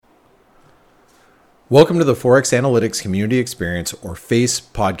Welcome to the Forex Analytics Community Experience, or FACE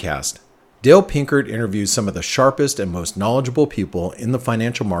podcast. Dale Pinkert interviews some of the sharpest and most knowledgeable people in the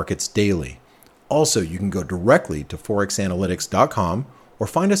financial markets daily. Also, you can go directly to forexanalytics.com or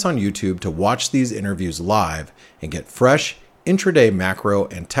find us on YouTube to watch these interviews live and get fresh intraday macro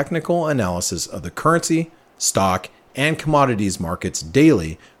and technical analysis of the currency, stock, and commodities markets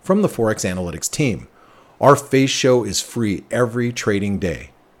daily from the Forex Analytics team. Our FACE show is free every trading day.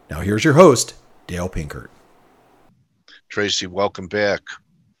 Now here's your host, Dale Pinkert. Tracy, welcome back.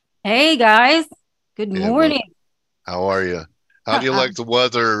 Hey guys, good morning. How are you? How do you like the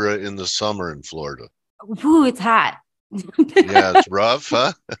weather in the summer in Florida? Ooh, it's hot. Yeah, it's rough,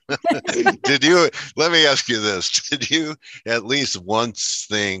 huh? Let me ask you this. Did you at least once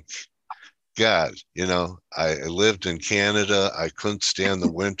think, God, I lived in Canada, I couldn't stand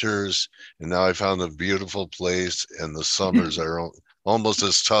the winters, and now I found a beautiful place, and the summers are almost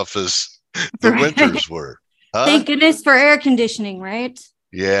as tough as the winters were. Huh? Thank goodness for air conditioning, right?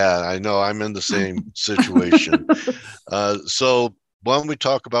 Yeah, I know. I'm in the same situation. So why don't we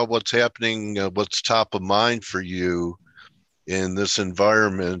talk about what's happening, what's top of mind for you in this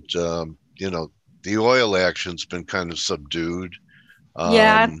environment? The oil action's been kind of subdued.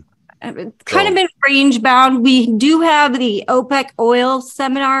 It's kind of been range bound. We do have the OPEC oil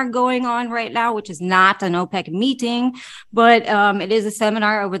seminar going on right now, which is not an OPEC meeting, but it is a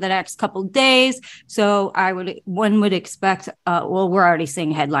seminar over the next couple of days. So one would expect, we're already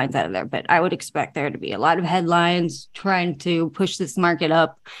seeing headlines out of there, but I would expect there to be a lot of headlines trying to push this market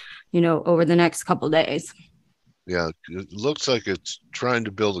up, over the next couple of days. Yeah, it looks like it's trying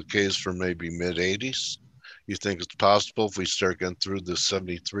to build a case for maybe mid-80s. You think it's possible if we start getting through the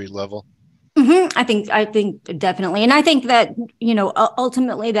 73 level? Mm-hmm. I think definitely. And I think that,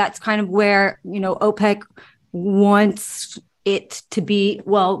 ultimately that's kind of where, OPEC wants it to be.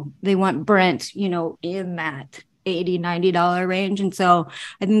 Well, they want Brent, in that $80, $90 range. And so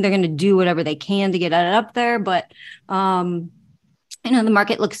I think they're going to do whatever they can to get it up there. But, the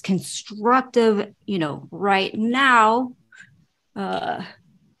market looks constructive, right now.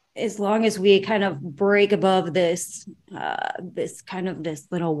 As long as we kind of break above this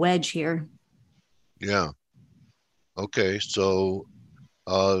little wedge here. Yeah. Okay. So,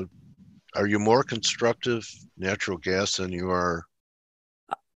 are you more constructive natural gas than you are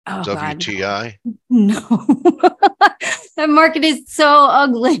WTI? God, no. That market is so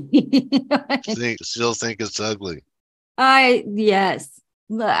ugly. Still think it's ugly. Yes.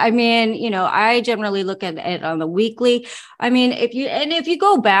 I mean, I generally look at it on the weekly. I mean, if you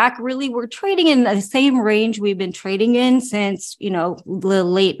go back, really, we're trading in the same range we've been trading in since, the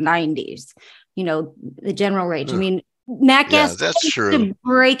late 90s, the general range. I mean, nat gas that's true. To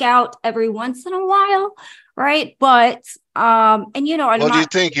break out every once in a while, right? But, do you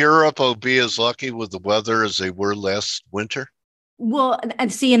think Europe will be as lucky with the weather as they were last winter? Well,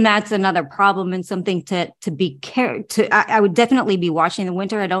 and that's another problem and something to be I would definitely be watching the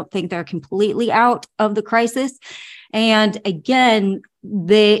winter. I don't think they're completely out of the crisis. And again,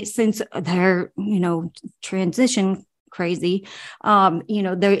 since they're, transition crazy,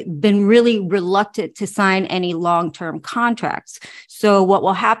 they've been really reluctant to sign any long-term contracts. So what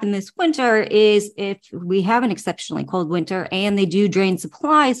will happen this winter is if we have an exceptionally cold winter and they do drain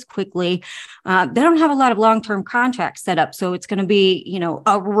supplies quickly, they don't have a lot of long-term contracts set up. So it's going to be,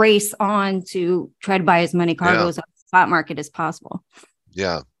 a race on to try to buy as many cargoes on the spot market as possible.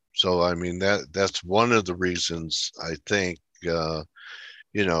 Yeah. So, I mean, that's one of the reasons I think, it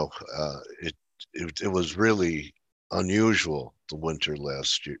was really unusual the winter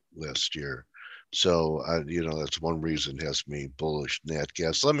last year. So that's one reason it has me bullish nat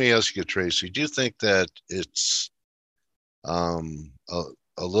gas. Let me ask you, Tracy, do you think that it's a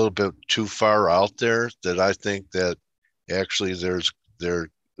little bit too far out there, that I think that actually there's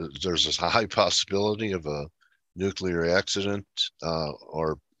a high possibility of a nuclear accident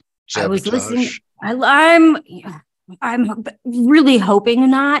or sabotage? I was listening. I'm really hoping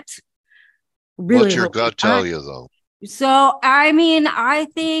not. Really. What's your gut tell you, though? So, I mean, I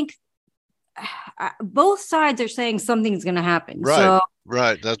think both sides are saying something's going to happen. Right. So,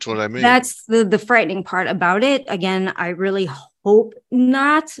 right. That's what I mean. That's the frightening part about it. Again, I really hope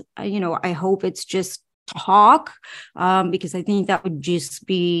not. I hope it's just talk, because I think that would just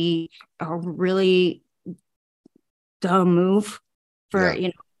be a really dumb move for,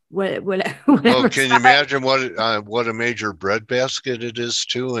 whatever. Well, can you imagine what a major breadbasket it is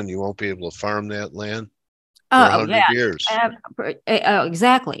too, and you won't be able to farm that land for 100 years.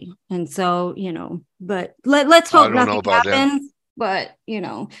 Exactly. And so, but let's hope nothing happens. But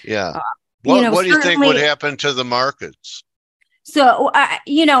yeah. What do you think would happen to the markets? So,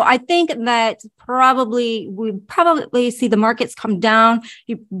 I think that we probably see the markets come down.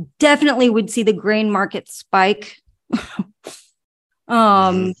 You definitely would see the grain market spike.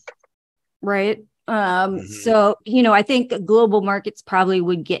 Mhm. Right. Mhm. So, I think global markets probably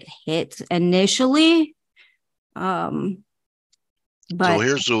would get hit initially. So But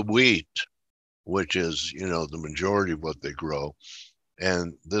here's the wheat, which is, the majority of what they grow.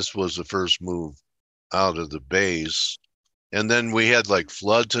 And this was the first move out of the base. And then we had like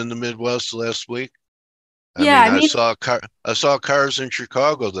floods in the Midwest last week. I yeah, mean, I mean, I saw cars in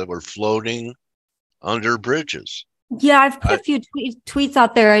Chicago that were floating under bridges. yeah, I've put I, a few tweets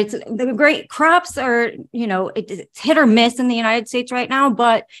out there. It's the great crops are, it's hit or miss in the United States right now,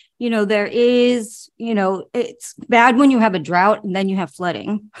 but there is, it's bad when you have a drought and then you have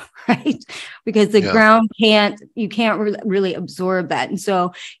flooding, right? Because the yeah, ground you can't really absorb that. And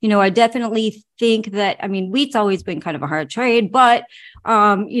so, I definitely think that, I mean, wheat's always been kind of a hard trade, but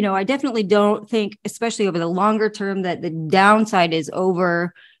I definitely don't think, especially over the longer term, that the downside is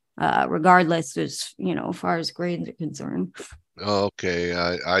over regardless, as as far as grains are concerned. okay.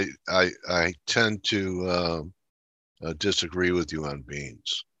 I tend to disagree with you on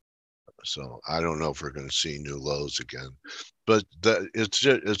beans. So I don't know if we're going to see new lows again. But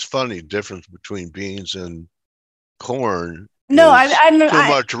it's funny difference between beans and corn No, is I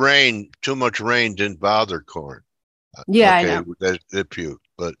too much rain didn't bother corn. yeah, I Okay, know. that it puked,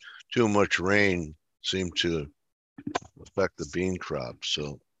 but too much rain seemed to affect the bean crop.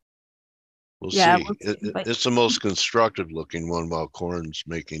 So we'll Yeah, see. but It's the most constructive looking one while corn's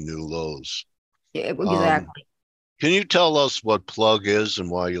making new lows. yeah, Um, exactly. can you tell us what plug is and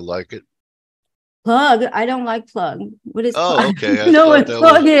why you like it? Plug. I don't like plug. What is Oh, plug? okay. I know thought what that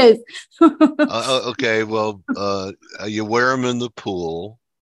plug was is. okay. Well, you wear them in the pool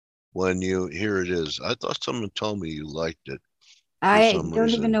when here it is. I thought someone told me you liked it for I some don't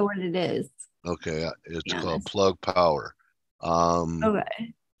even reason. know what it is, to Okay, be it's called honest. Plug Power. Um,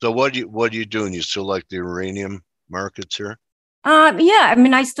 Okay. so what are you doing? You still like the uranium markets here? Yeah, I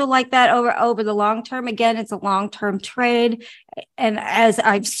mean, I still like that over the long term. Again, it's a long-term trade. And as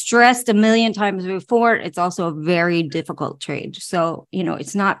I've stressed a million times before, it's also a very difficult trade. So,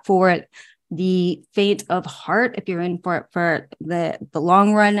 it's not for the faint of heart if you're in for it for the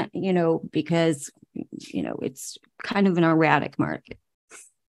long run, because it's kind of an erratic market.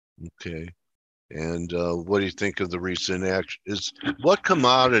 Okay. And what do you think of the recent action? What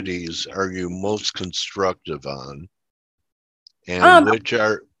commodities are you most constructive on, and Um, which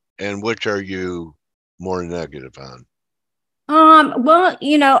are you more negative on? well,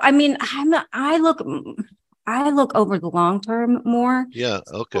 I mean, I look over the long term more. Yeah,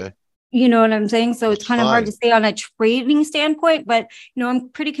 okay. You know what I'm saying? So it's That's kind of hard to fine. say on a trading standpoint, but I'm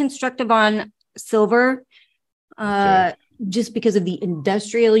pretty constructive on silver, Okay. uh, just because of the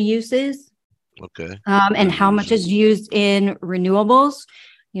industrial uses, Okay. and Good how much reason. is used in renewables.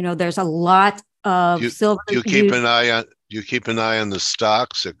 There's a lot Do of you, silver do you keep used. an eye on do you keep an eye on the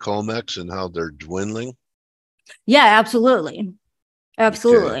stocks at Comex and how they're dwindling? Yeah, absolutely. Okay.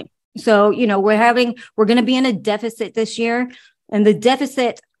 Absolutely. So, we're going to be in a deficit this year, and the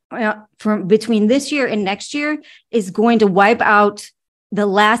deficit from between this year and next year is going to wipe out the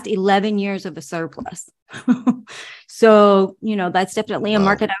last 11 years of a surplus. So, that's definitely a Wow.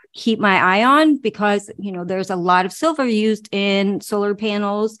 market I would keep my eye on because, there's a lot of silver used in solar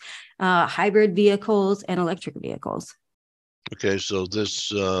panels, hybrid vehicles, and electric vehicles. Okay, so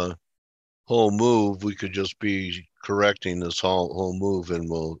this whole move, we could just be correcting this whole move, and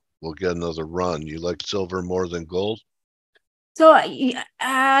we'll get another run. You like silver more than gold? So, yeah,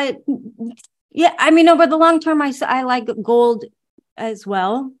 I mean, over the long term, I like gold as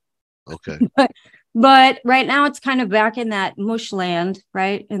well. Okay. But right now it's kind of back in that mush land,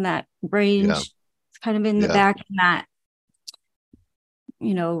 right? In that Yeah. range. It's kind of in the Yeah. back in that,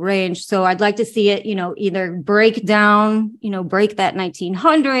 range. So I'd like to see it, either break down, break that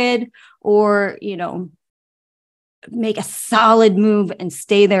 1900 or, make a solid move and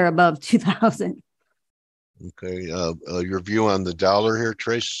stay there above 2000. Okay. Your view on the dollar here,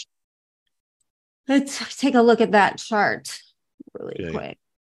 Trace? Let's take a look at that chart really Okay. quick.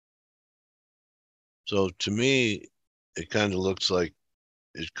 So to me, it kind of looks like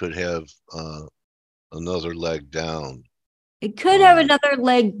it could have another leg down. It could have another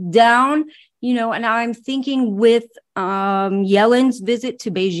leg down, and I'm thinking with Yellen's visit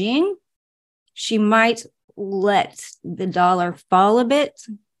to Beijing, she might let the dollar fall a bit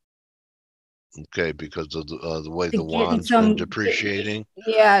Okay, because of the way to the get in yuan's been some, depreciating.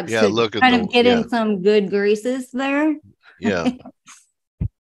 yeah, Yeah, to look at kind of get in some good graces there. yeah,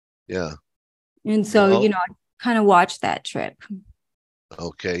 yeah. And so, Well, kind of watch that trip.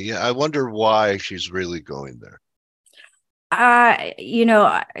 Okay. Yeah. I wonder why she's really going there. You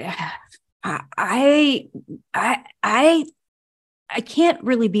know, I can't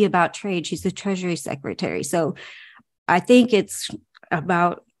really be about trade. She's the Treasury Secretary. So I think it's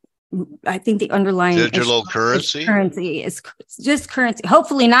about, I think the underlying digital currency is just currency.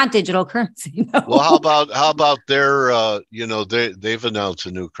 Hopefully not digital currency. No. Well, how about their they've announced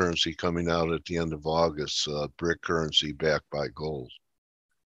a new currency coming out at the end of August, brick currency backed by gold.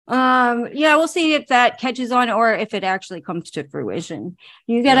 Yeah, we'll see if that catches on or if it actually comes to fruition.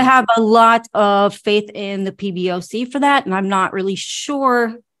 You got to have a lot of faith in the PBOC for that, and I'm not really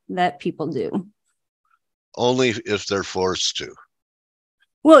sure that people do. Only if they're forced to.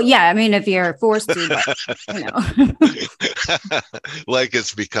 Well, yeah, I mean, if you're forced to, but, like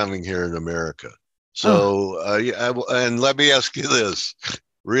it's becoming here in America. So, and let me ask you this,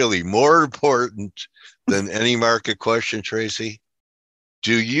 really more important than any market question, Tracy.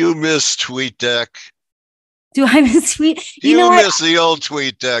 Do you miss TweetDeck? Do I miss Tweet? Do you miss the old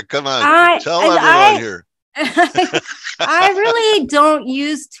TweetDeck? Come on, tell everyone here. I really don't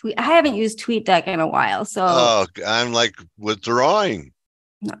use Tweet. I haven't used TweetDeck in a while, so I'm like withdrawing.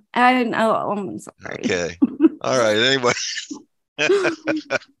 I know. I'm sorry. Okay. All right. Anyway,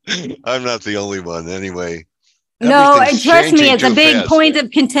 I'm not the only one. Anyway. No, and trust me, it's a big point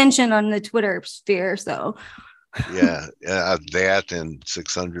of contention on the Twitter sphere. So. Yeah, that and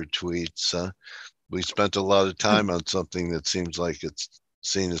 600 tweets. We spent a lot of time on something that seems like it's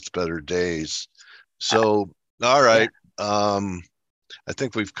seen its better days. So, all right. I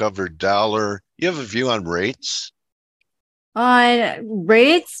think we've covered dollar. You have a view on rates? On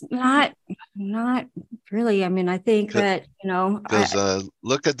rates, not really. I mean, I think that, because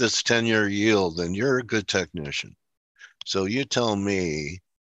look at this 10-year yield, and you're a good technician. So you tell me,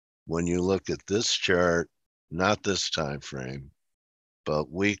 when you look at this chart, not this time frame, but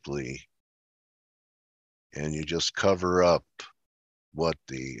weekly, and you just cover up what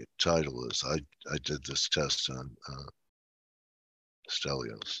the title is. I did this test on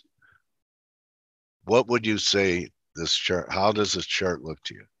Stelios. What would you say this chart, how does this chart look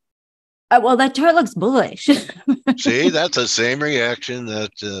to you? Well, that chart looks bullish. See, that's the same reaction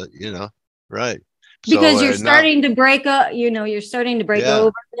that, right. Because you're starting to break up, you're starting to break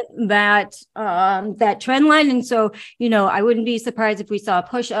over that trend line. And so, I wouldn't be surprised if we saw a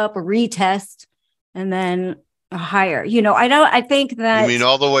push up, a retest, and then a higher. I think that. You mean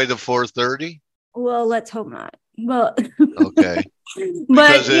all the way to 430? Well, let's hope not. Well, okay.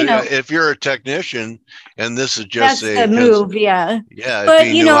 But if you're a technician and this is just a move, yeah. But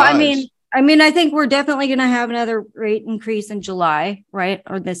I think we're definitely going to have another rate increase in July, right,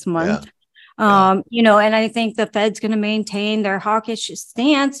 or this month. And I think the Fed's going to maintain their hawkish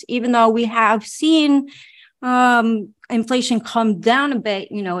stance, even though we have seen inflation come down a bit.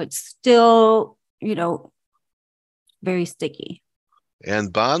 It's still, very sticky.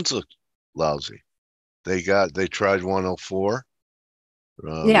 And bonds look lousy. They tried 104,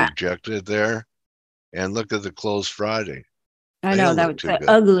 rejected there, and look at the close Friday. I know that was an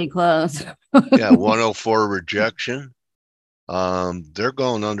ugly close. 104 rejection. They're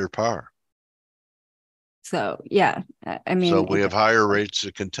going under par. So, yeah, I mean. So we have higher rates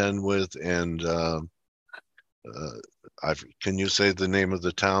to contend with. And can you say the name of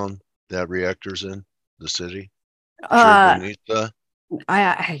the town that reactor's in, the city? I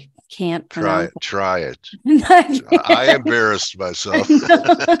can't pronounce it. Try it. I embarrassed myself.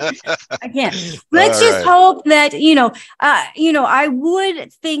 I can't. Let's just hope that, I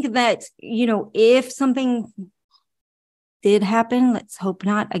would think that, if something did happen, let's hope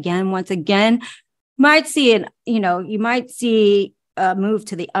not once again, you might see a move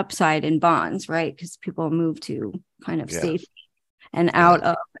to the upside in bonds, right? Because people move to kind of safe and out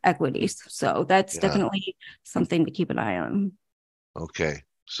of equities. So that's definitely something to keep an eye on. Okay.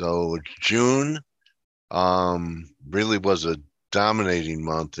 So June really was a dominating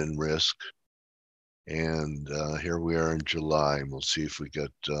month in risk. And here we are in July, and we'll see if we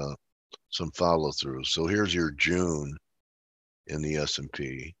get some follow through. So here's your June in the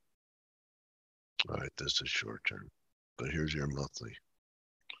S&P. All right, this is short term, but here's your monthly.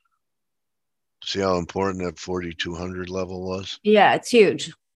 See how important that 4,200 level was? Yeah, it's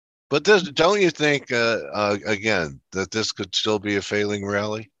huge. But don't you think, again, that this could still be a failing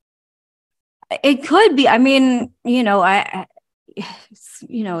rally? It could be. I mean, it's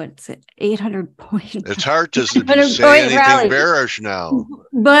 800 point. It's hard to say anything rally. Bearish now,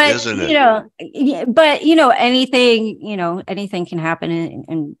 but isn't it? But anything can happen,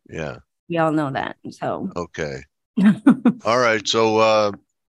 and we all know that. So okay, all right. So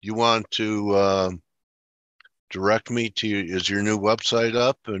you want to direct me to, is your new website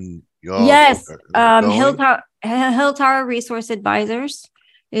up and y'all Yes, are going? Hill Tower Resource Advisors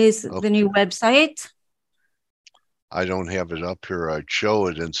is the new Okay. website. I don't have it up here. I'd show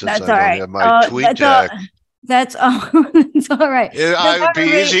it, and since That's I all don't right. have my tweet deck, That's all. That's all right. it would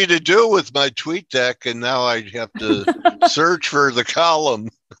be easy to do with my tweet deck, and now I have to search for the column.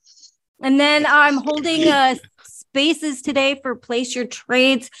 And then I'm holding spaces today for Place Your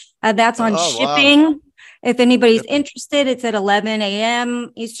Trades. That's on shipping. Wow. If anybody's interested, it's at 11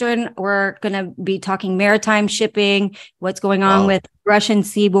 a.m. Eastern. We're going to be talking maritime shipping, what's going on with Russian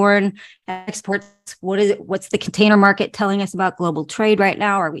seaborne exports. What is it? What's the container market telling us about global trade right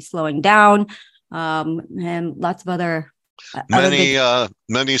now? Are we slowing down? And lots of other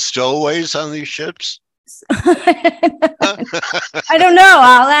many stowaways on these ships. I don't know.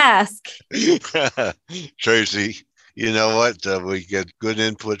 I'll ask. Tracy, you know what? We get good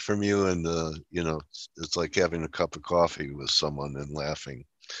input from you, and it's like having a cup of coffee with someone and laughing.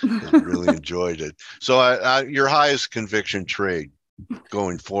 I really enjoyed it. So, your highest conviction trade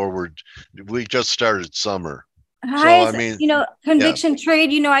going forward? We just started summer. Highest, conviction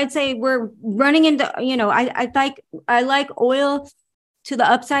trade. I'd say we're running into. I like oil to the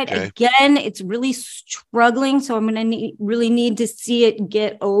upside. Okay. Again, it's really struggling. So I'm going to really need to see it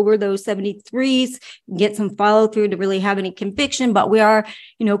get over those 73s, get some follow through to really have any conviction. But we are,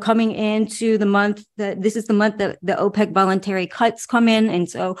 coming into the month that this is the month that the OPEC voluntary cuts come in. And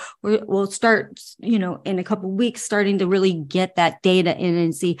so we'll start, in a couple of weeks, starting to really get that data in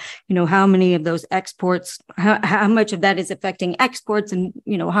and see, how many of those exports, how much of that is affecting exports and,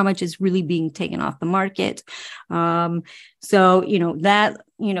 how much is really being taken off the market. So,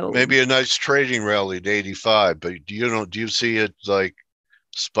 maybe a nice trading rally at 85, but do you see it like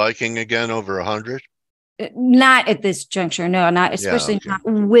spiking again over 100? Not at this juncture. No, not especially not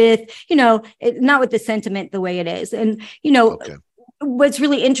with, not with the sentiment the way it is. And, what's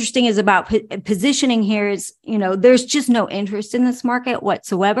really interesting is about positioning here is, there's just no interest in this market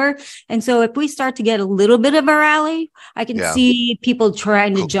whatsoever. And so if we start to get a little bit of a rally, I can see people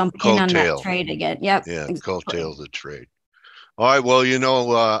trying to jump in on that trade again. Yep. Yeah. Exactly. Coattail the trade. All right. Well,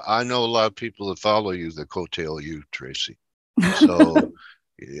 I know a lot of people that follow you that coattail you, Tracy. So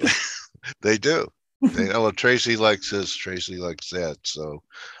they do. Tracy likes this, Tracy likes that. So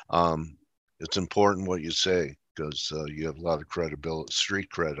it's important what you say because you have a lot of credibility, street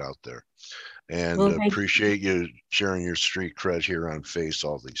cred out there. And appreciate you sharing your street cred here on Face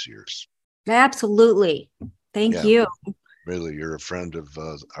all these years. Absolutely. Thank you. Really, you're a friend of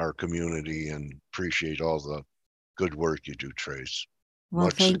our community and appreciate all the good work you do, Trace. Well,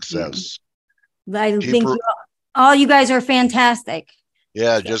 much success. I think all you guys are fantastic.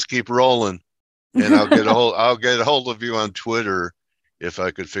 Yeah, just keep rolling. And I'll get a hold of you on Twitter if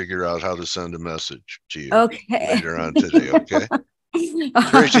I could figure out how to send a message to you later on today, okay?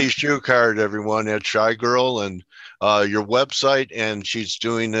 Tracy Shuchart, everyone, at Shy Girl, and your website, and she's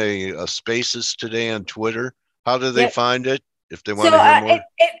doing a Spaces today on Twitter. How do they find it? If they want to hear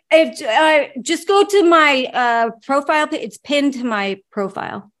more, just go to my profile page. It's pinned to my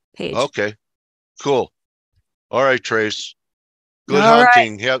profile page. Okay, cool. All right, Trace. Good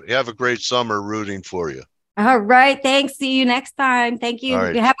hunting. Right. Have a great summer. Rooting for you. All right. Thanks. See you next time. Thank you.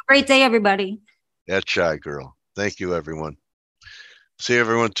 Right. Have a great day, everybody. That's Shy Girl. Thank you, everyone. See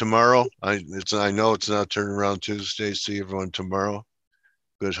everyone tomorrow. I know it's not Turnaround Tuesday. See everyone tomorrow.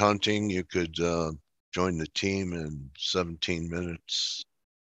 Good hunting. You could join the team in 17 minutes,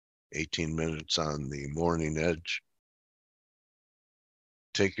 18 minutes on the morning edge.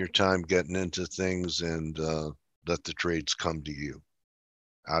 Take your time getting into things and let the trades come to you.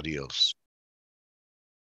 Adios.